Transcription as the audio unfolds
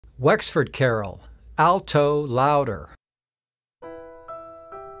Wexford Carol, Alto, louder.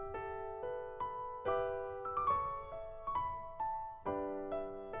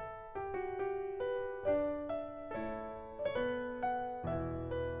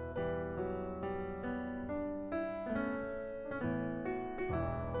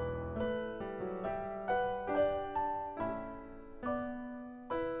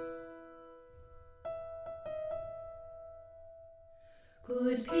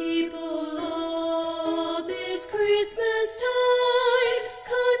 Good people of this Christmas tide,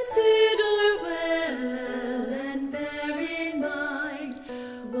 consider well and bear in mind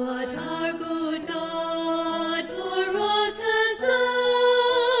what our good God for us has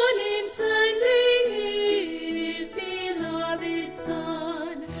done in sending His beloved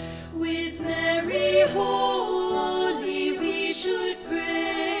Son. With merry holy we should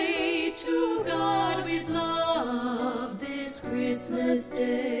pray to God with love this Christmas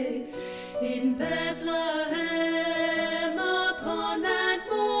Day. In Bethlehem upon that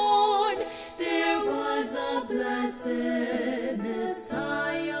morn there was a blessed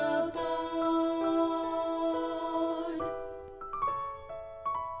Messiah born.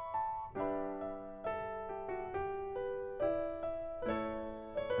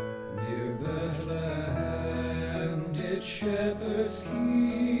 Near Bethlehem did shepherds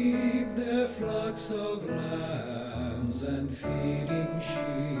keep their flocks of lambs and feeding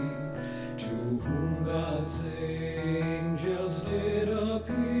sheep, to whom God's angels did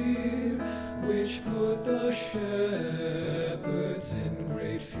appear, which put the shepherds in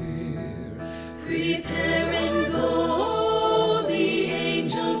great fear. Prepare and go, the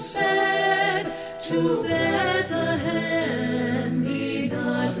angel said, to Bethlehem, be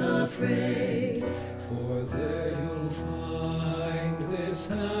not afraid. For there you'll find this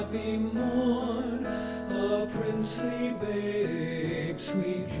happy morn, a princely babe,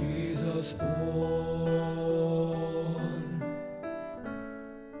 sweet Jesus born.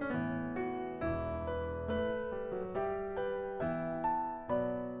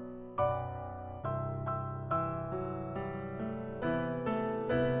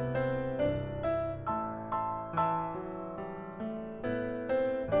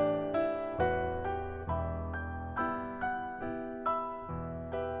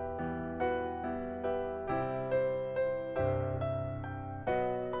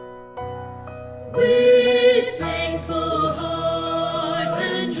 With thankful heart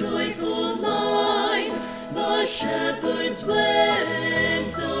and joyful mind, the shepherds went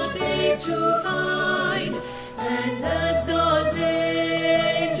the babe to find. And as God's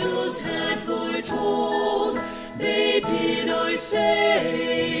angels had foretold, they did our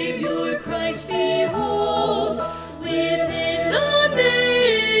Savior Christ behold. Within the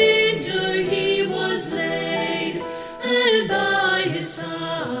manger He was laid, and by His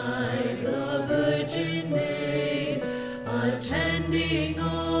side the Virgin Maid, attending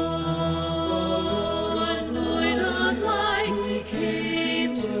on, Lord of life,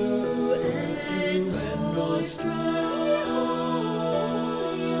 came to end all strife.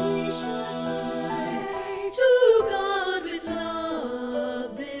 To God with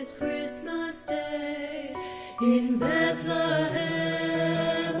love this Christmas Day, in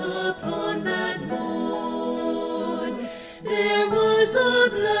Bethlehem upon that morn there was a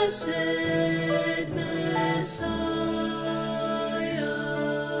blessed Messiah.